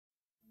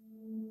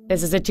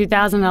This is a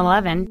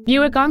 2011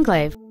 Buick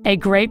Enclave, a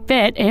great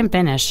fit and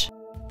finish.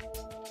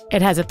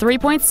 It has a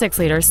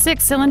 3.6-liter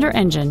six-cylinder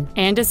engine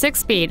and a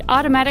 6-speed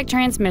automatic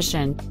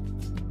transmission.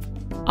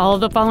 All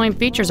of the following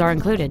features are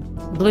included: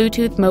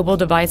 Bluetooth mobile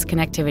device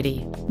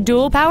connectivity,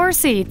 dual power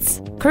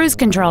seats, cruise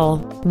control,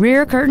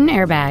 rear curtain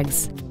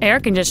airbags,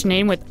 air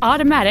conditioning with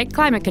automatic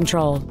climate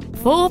control,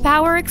 full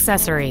power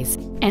accessories,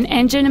 an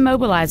engine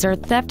immobilizer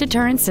theft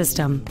deterrent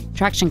system,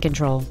 traction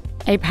control,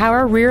 a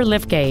power rear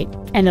liftgate,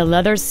 and the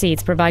leather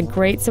seats provide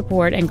great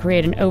support and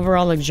create an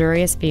overall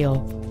luxurious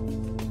feel.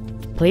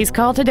 Please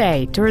call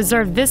today to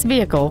reserve this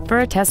vehicle for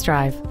a test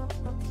drive.